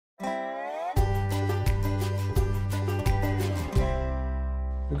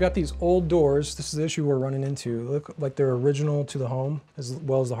got these old doors. This is the issue we're running into. They look like they're original to the home as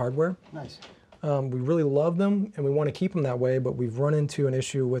well as the hardware. Nice. We really love them and we want to keep them that way, but we've run into an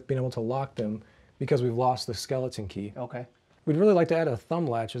issue with being able to lock them because we've lost the skeleton key. Okay. We'd really like to add a thumb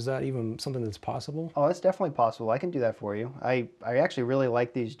latch. Is that even something that's possible? Oh, that's definitely possible. I can do that for you. I actually really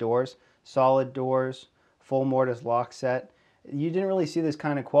like these doors. Solid doors, full mortise lock set. You didn't really see this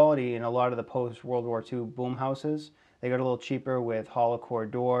kind of quality in a lot of the post-World War II boom houses. They got a little cheaper with hollow core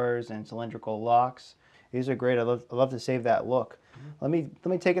doors and cylindrical locks. These are great. I love to save that look. Let me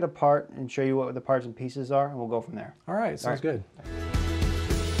take it apart and show you what the parts and pieces are, and we'll go from there. All right, sounds good.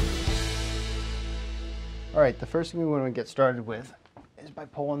 All right, the first thing we want to get started with is by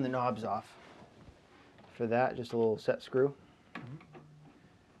pulling the knobs off. For that, just a little set screw.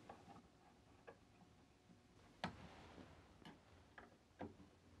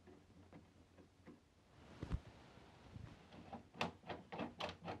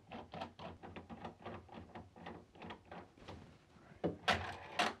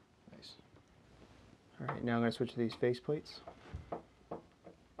 All right, now I'm going to switch to these face plates. There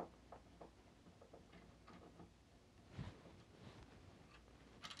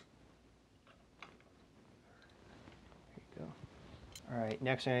you go. All right,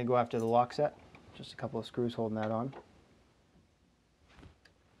 next I'm going to go after the lock set. Just a couple of screws holding that on.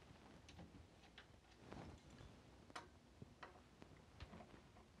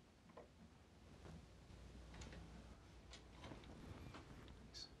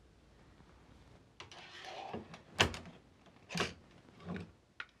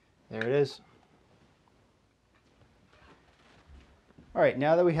 There it is. All right,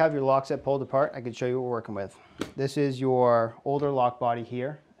 now that we have your lock set pulled apart, I can show you what we're working with. This is your older lock body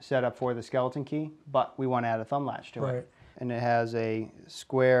here, set up for the skeleton key, but we want to add a thumb latch to it. And it has a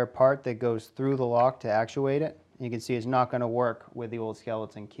square part that goes through the lock to actuate it. You can see it's not going to work with the old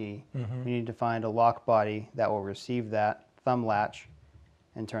skeleton key. We need to find a lock body that will receive that thumb latch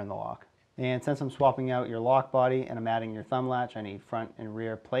and turn the lock. And since I'm swapping out your lock body and I'm adding your thumb latch, I need front and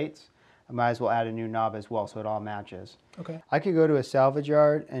rear plates. I might as well add a new knob as well so it all matches. Okay. I could go to a salvage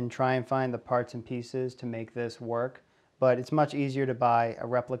yard and try and find the parts and pieces to make this work, but it's much easier to buy a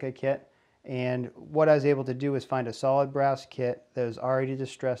replica kit. And what I was able to do is find a solid brass kit that was already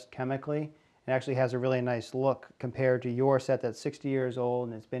distressed chemically and actually has a really nice look compared to your set that's 60 years old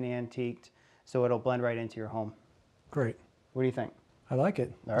and it's been antiqued, so it'll blend right into your home. Great. What do you think? I like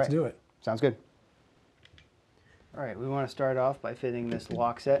it. All Let's right. do it. Sounds good. All right, we want to start off by fitting this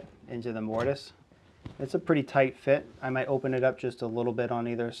lock set into the mortise. It's a pretty tight fit. I might open it up just a little bit on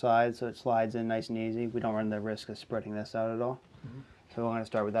either side so it slides in nice and easy. We don't run the risk of spreading this out at all. So we're going to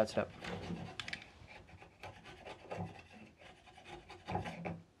start with that step.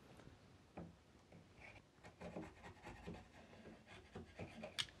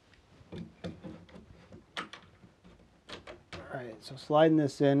 All right, so sliding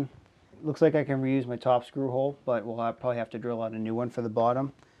this in, looks like I can reuse my top screw hole, but we'll probably have to drill out a new one for the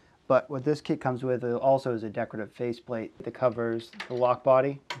bottom. But what this kit comes with also is a decorative faceplate that covers the lock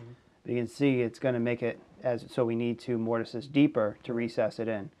body. But you can see it's going to make it so we need to mortise this deeper to recess it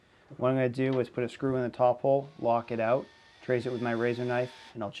in. What I'm going to do is put a screw in the top hole, lock it out, trace it with my razor knife,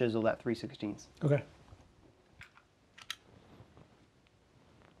 and I'll chisel that 3/16. Okay.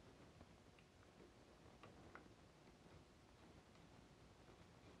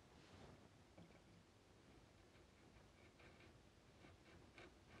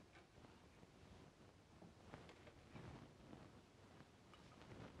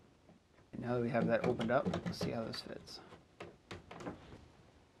 Now that we have that opened up, let's see how this fits.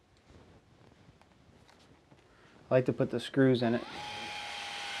 I like to put the screws in it.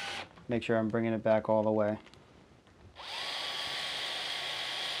 Make sure I'm bringing it back all the way. All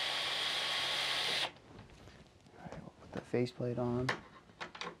right, we'll put the faceplate on.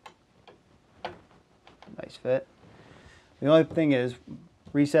 Nice fit. The only thing is,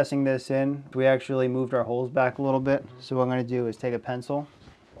 recessing this in, we actually moved our holes back a little bit. So what I'm going to do is take a pencil.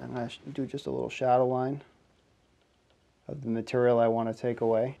 I'm going to do just a little shadow line of the material I want to take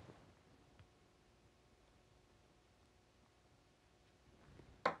away.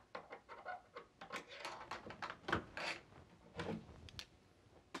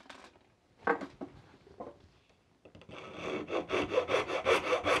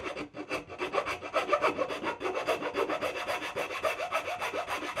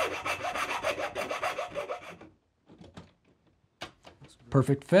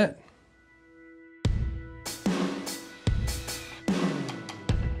 Perfect fit.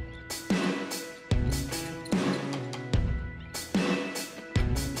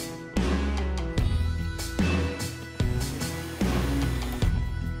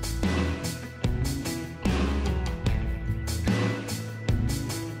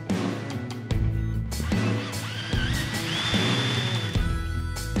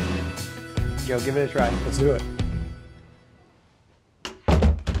 go. Give it a try. Let's do it.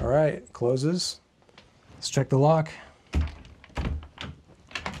 All right, closes. Let's check the lock.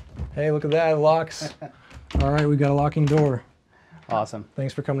 Hey, look at that, it locks. All right, we got a locking door. Awesome.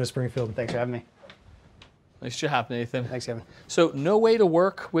 Thanks for coming to Springfield. Thanks for having me. Nice job, Nathan. Thanks, Kevin. So no way to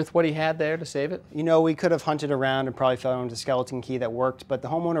work with what he had there to save it? You know, we could have hunted around and probably found a skeleton key that worked, but the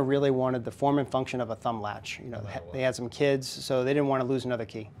homeowner really wanted the form and function of a thumb latch. You know, they had some kids, so they didn't want to lose another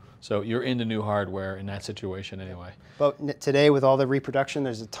key. So you're into new hardware in that situation anyway. But today, with all the reproduction,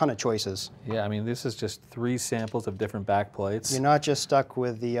 there's a ton of choices. Yeah, I mean, this is just 3 samples of different back plates. You're not just stuck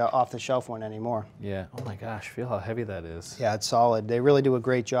with the off-the-shelf one anymore. Yeah. Oh my gosh, feel how heavy that is. Yeah, it's solid. They really do a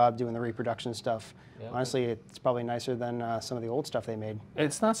great job doing the reproduction stuff. Yeah. Honestly, it's probably nicer than some of the old stuff they made.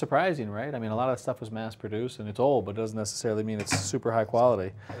 It's not surprising, right? I mean, a lot of stuff was mass-produced and it's old, but it doesn't necessarily mean it's super high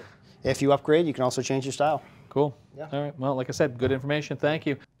quality. If you upgrade, you can also change your style. Cool. Yeah. All right. Well, like I said, good information. Thank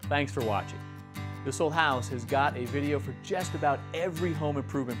you. Thanks for watching. This Old House has got a video for just about every home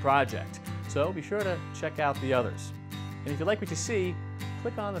improvement project, so be sure to check out the others. And if you like what you see,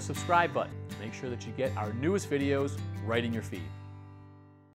 click on the subscribe button to make sure that you get our newest videos right in your feed.